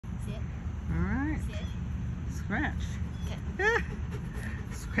Scratch. Okay.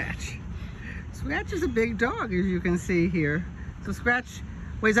 Scratch. Scratch is a big dog, as you can see here. So Scratch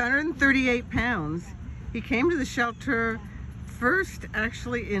weighs 138 pounds. He came to the shelter first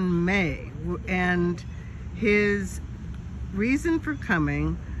actually in May, and his reason for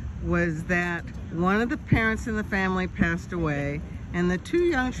coming was that one of the parents in the family passed away, and the two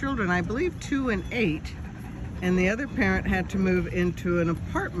young children, I believe 2 and 8, and the other parent had to move into an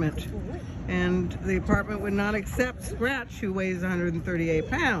apartment, and the apartment would not accept Scratch, who weighs 138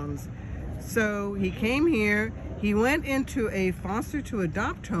 pounds. So he came here. He went into a foster to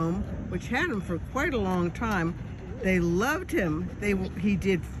adopt home, which had him for quite a long time. They loved him. He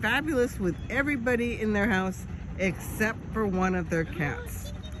did fabulous with everybody in their house except for one of their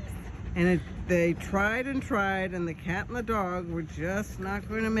cats. And they tried and tried, and the cat and the dog were just not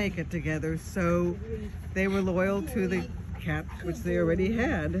going to make it together. So they were loyal to the cat, which they already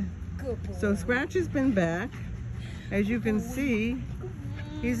had. So Scratch has been back. As you can see,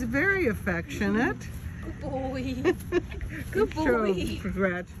 he's very affectionate. Good boy. Good boy.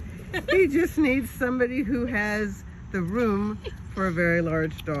 Scratch. He just needs somebody who has the room for a very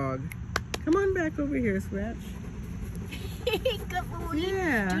large dog. Come on back over here, Scratch. Good boy.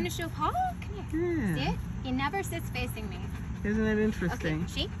 Yeah. Do you want to show Paul? Come here. Yeah. Sit. He never sits facing me. Isn't that interesting?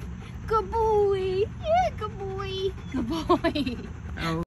 Okay, shake. Good boy. Yeah, good boy. Good boy. Oh.